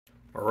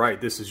All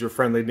right, this is your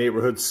friendly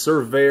neighborhood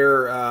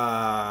surveyor.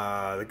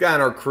 The guy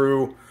on our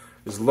crew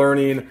is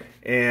learning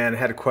and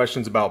had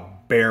questions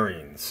about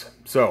bearings.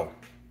 So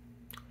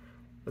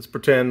let's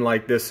pretend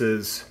like this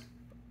is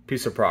a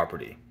piece of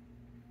property.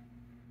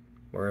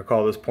 We're going to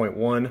call this point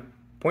 1,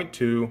 point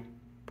 2,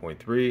 point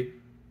 3,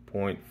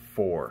 point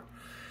 4.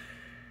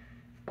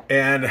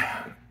 And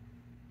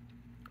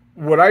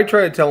what I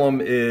try to tell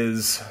them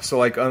is, so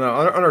like on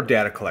our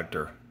data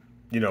collector,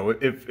 you know,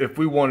 if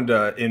we wanted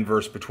to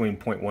inverse between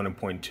point 1 and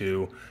point 2,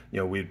 you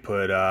know, we'd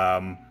put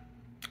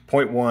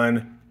point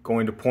 1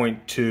 going to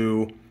point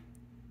 2,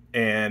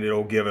 and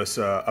it'll give us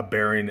a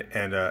bearing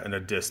and a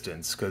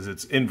distance because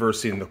it's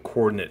inversing the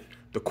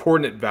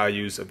coordinate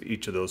values of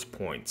each of those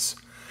points.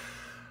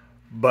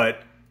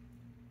 But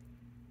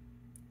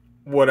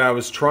what I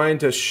was trying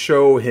to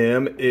show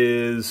him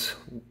is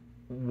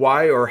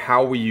why or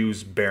how we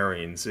use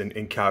bearings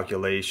in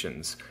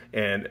calculations,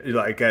 and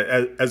like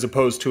as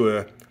opposed to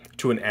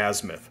an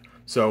azimuth.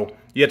 So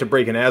you have to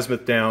break an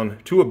azimuth down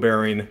to a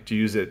bearing to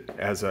use it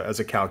as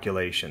a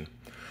calculation.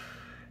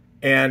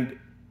 And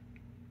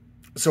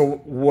so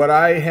what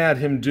I had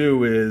him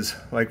do is,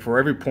 like, for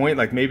every point,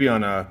 like maybe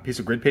on a piece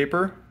of grid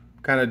paper,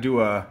 kind of do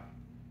a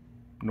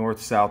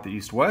north, south,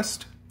 east,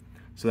 west.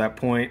 So that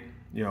point,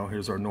 you know,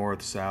 here's our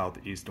north, south,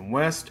 east, and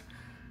west.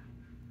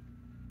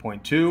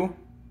 Point 2,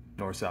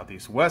 north, south,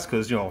 east, west,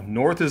 because, you know,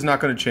 north is not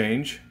going to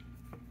change,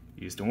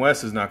 east and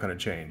west is not going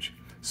to change.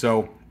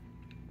 So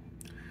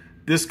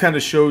this kind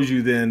of shows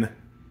you then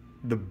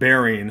the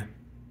bearing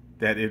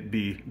that it'd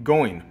be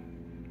going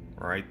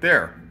right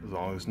there, as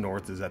long as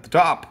north is at the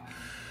top.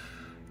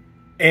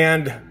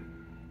 And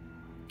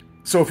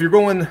so if you're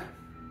going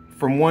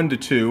from 1 to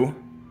 2,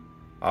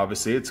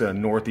 obviously it's a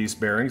northeast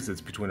bearing, because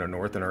it's between our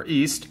north and our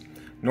east,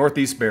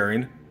 northeast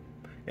bearing.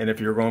 And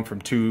if you're going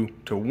from 2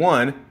 to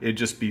 1, it'd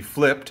just be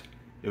flipped.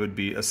 It would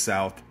be a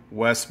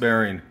southwest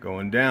bearing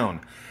going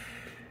down.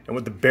 And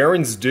what the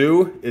bearings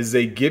do is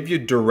they give you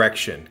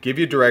direction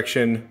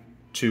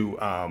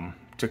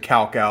to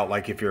calc out,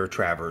 like if you're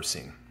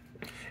traversing.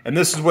 And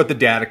this is what the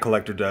data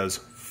collector does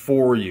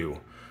for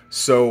you.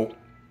 So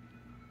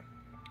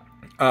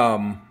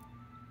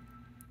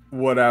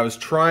what I was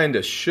trying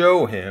to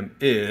show him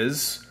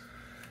is,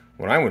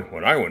 when I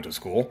went to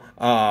school,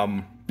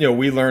 you know,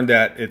 we learned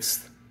that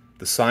it's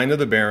the sine of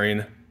the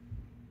bearing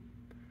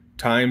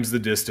times the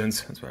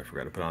distance, that's what I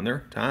forgot to put on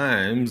there,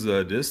 times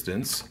the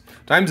distance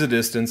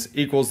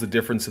equals the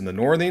difference in the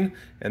northing,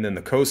 and then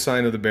the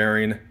cosine of the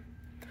bearing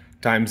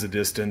times the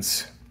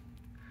distance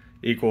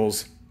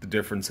equals the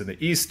difference in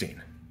the easting.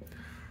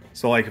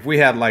 So like if we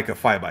had like a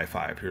 5 by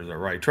 5, here's our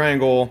right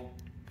triangle,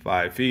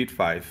 5 feet,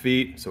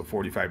 so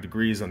 45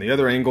 degrees on the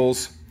other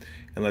angles,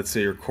 and let's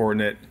say your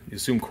coordinate, you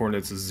assume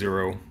coordinates is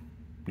 0,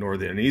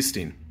 northing and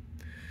easting.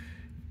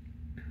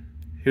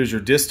 Here's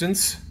your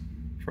distance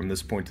from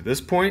this point to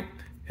this point,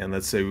 and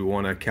let's say we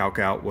want to calc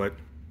out what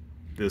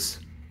this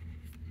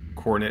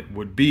coordinate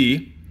would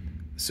be,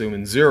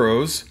 assuming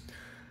zeros.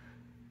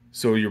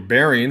 So your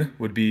bearing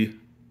would be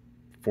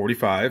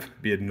 45,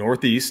 be it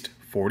northeast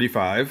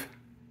 45.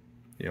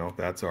 You know,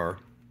 that's our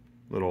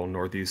little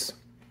northeast,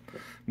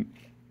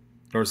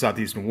 north, south,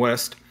 east, and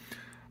west.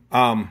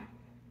 So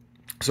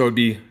it'd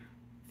be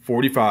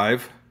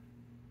 45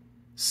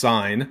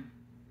 sine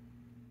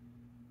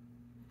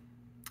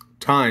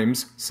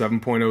times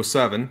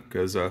 7.07,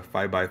 because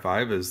 5 by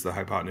 5 is the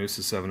hypotenuse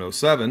is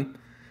 707.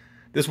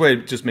 This way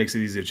it just makes it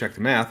easy to check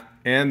the math,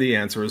 and the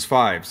answer is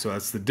 5. So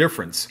that's the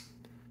difference,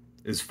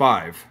 is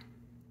 5.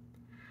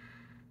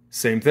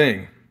 Same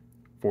thing,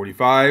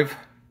 45,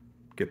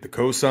 get the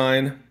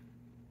cosine,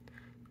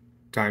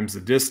 times the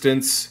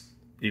distance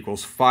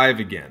equals 5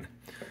 again.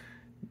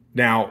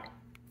 Now,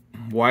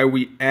 why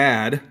we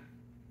add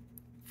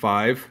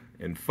 5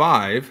 and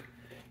 5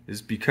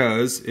 is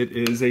because it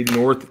is a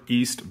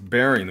northeast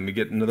bearing. Let me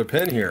get another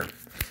pen here.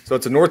 So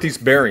it's a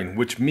northeast bearing,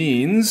 which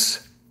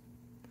means,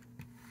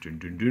 dun,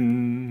 dun,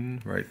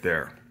 dun, right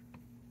there.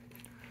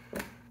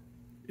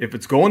 If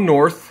it's going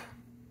north,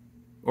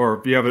 or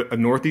if you have a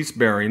northeast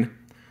bearing,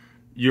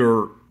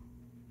 your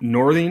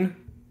northing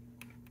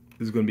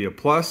is going to be a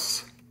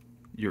plus,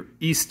 your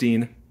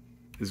easting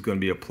is going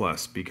to be a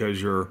plus,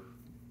 because you're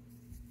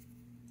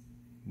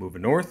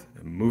moving north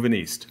and moving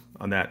east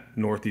on that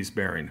northeast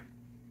bearing.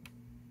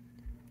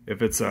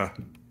 If it's a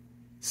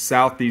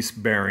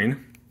southeast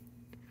bearing,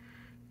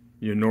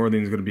 your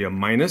northing is going to be a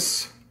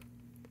minus,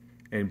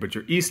 but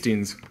your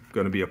easting's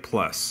going to be a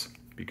plus,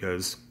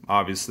 because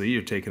obviously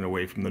you're taking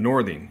away from the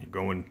northing. You're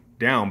going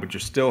down, but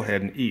you're still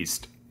heading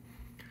east.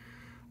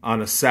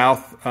 On a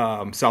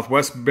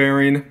southwest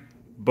bearing,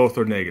 both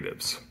are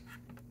negatives.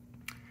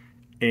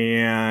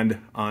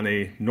 And on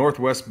a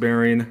northwest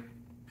bearing,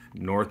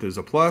 north is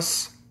a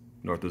plus,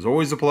 north is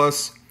always a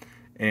plus,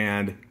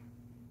 and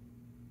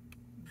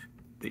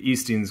the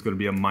easting is going to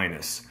be a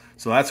minus.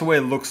 So that's the way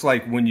it looks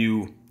like when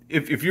you,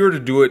 if you were to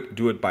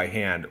do it by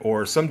hand,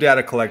 or some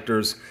data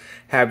collectors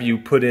have you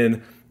put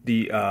in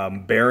the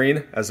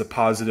bearing as a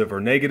positive or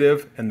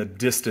negative and the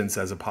distance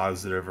as a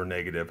positive or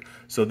negative.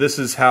 So this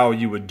is how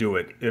you would do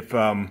it. If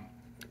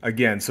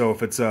again, so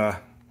if it's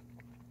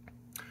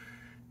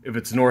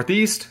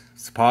northeast,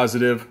 it's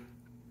positive.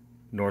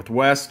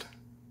 Northwest,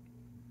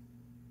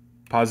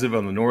 positive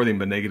on the northing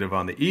but negative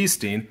on the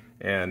easting,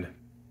 and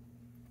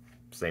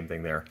same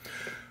thing there.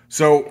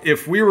 So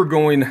if we were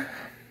going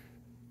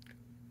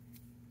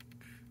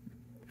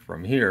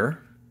from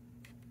here,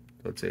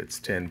 let's say it's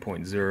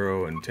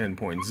 10.0 and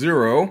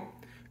 10.0,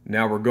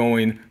 now we're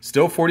going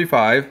still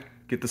 45,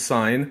 get the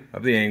sine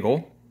of the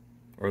angle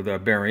or the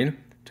bearing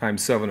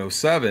times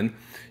 707,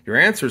 your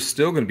answer is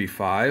still going to be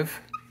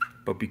 5,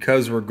 but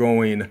because we're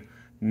going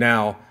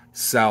now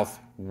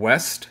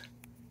southwest,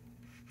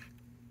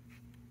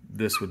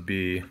 this would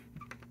be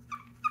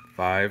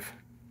 5.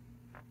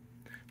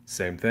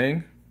 Same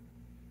thing.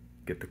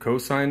 Get the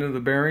cosine of the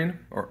bearing,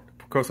 or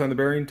cosine of the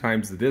bearing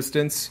times the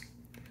distance.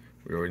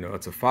 We already know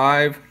it's a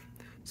 5.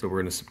 So we're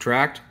going to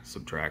subtract,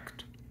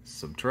 subtract,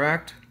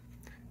 subtract,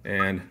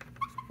 and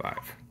 5.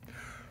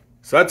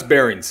 So that's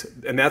bearings.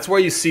 And that's why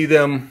you see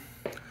them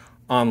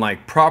on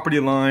like property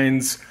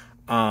lines,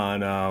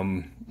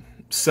 on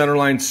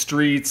centerline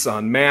streets,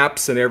 on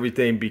maps and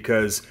everything,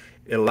 because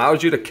it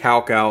allows you to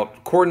calc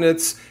out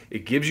coordinates.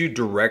 It gives you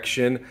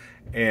direction,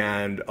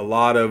 and a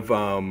lot of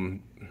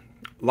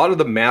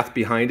the math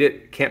behind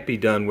it can't be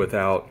done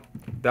without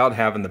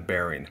having the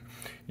bearing.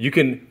 You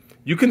can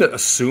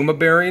assume a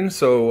bearing.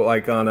 So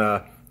like on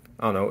a,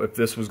 I don't know, if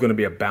this was going to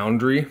be a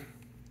boundary,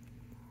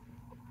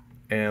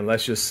 and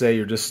let's just say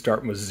you're just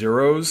starting with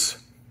zeros,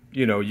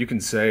 you know, you can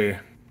say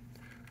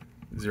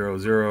 0,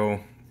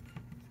 0,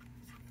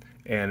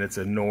 and it's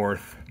a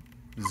north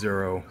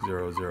 0,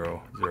 0,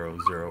 0, 0,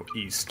 0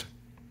 east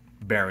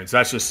bearings.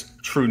 That's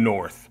just true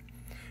north.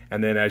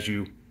 And then as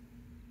you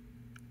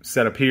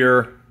set up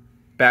here,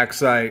 back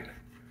sight,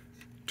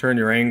 turn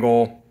your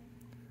angle,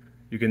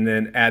 you can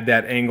then add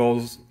that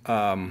angles,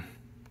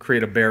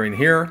 create a bearing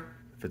here.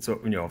 If it's,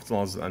 you know, as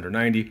long as it's under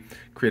 90,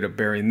 create a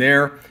bearing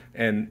there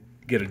and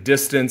get a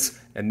distance.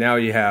 And now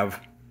you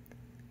have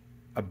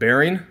a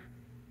bearing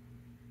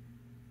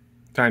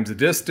times the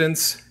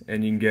distance,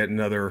 and you can get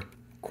another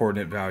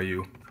coordinate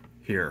value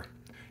here,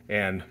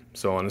 and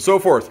so on and so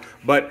forth.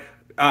 But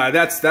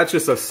that's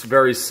just a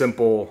very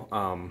simple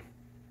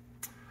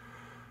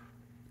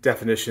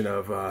definition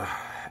of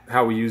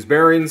how we use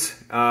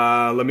bearings.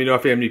 Let me know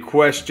if you have any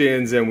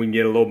questions, and we can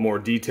get a little more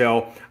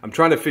detail. I'm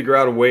trying to figure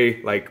out a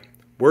way, like,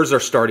 where's our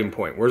starting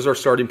point? Where's our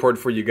starting point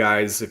for you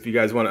guys? If you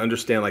guys want to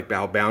understand like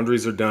how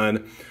boundaries are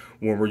done,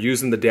 when we're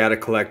using the data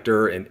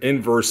collector and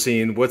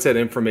inversing, what's that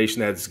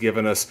information that's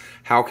given us?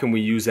 How can we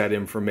use that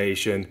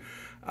information?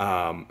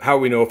 How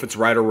we know if it's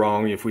right or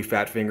wrong, if we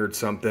fat-fingered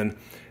something.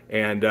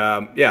 And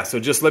yeah, so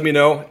just let me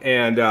know,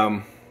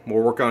 and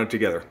we'll work on it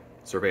together.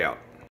 Survey out.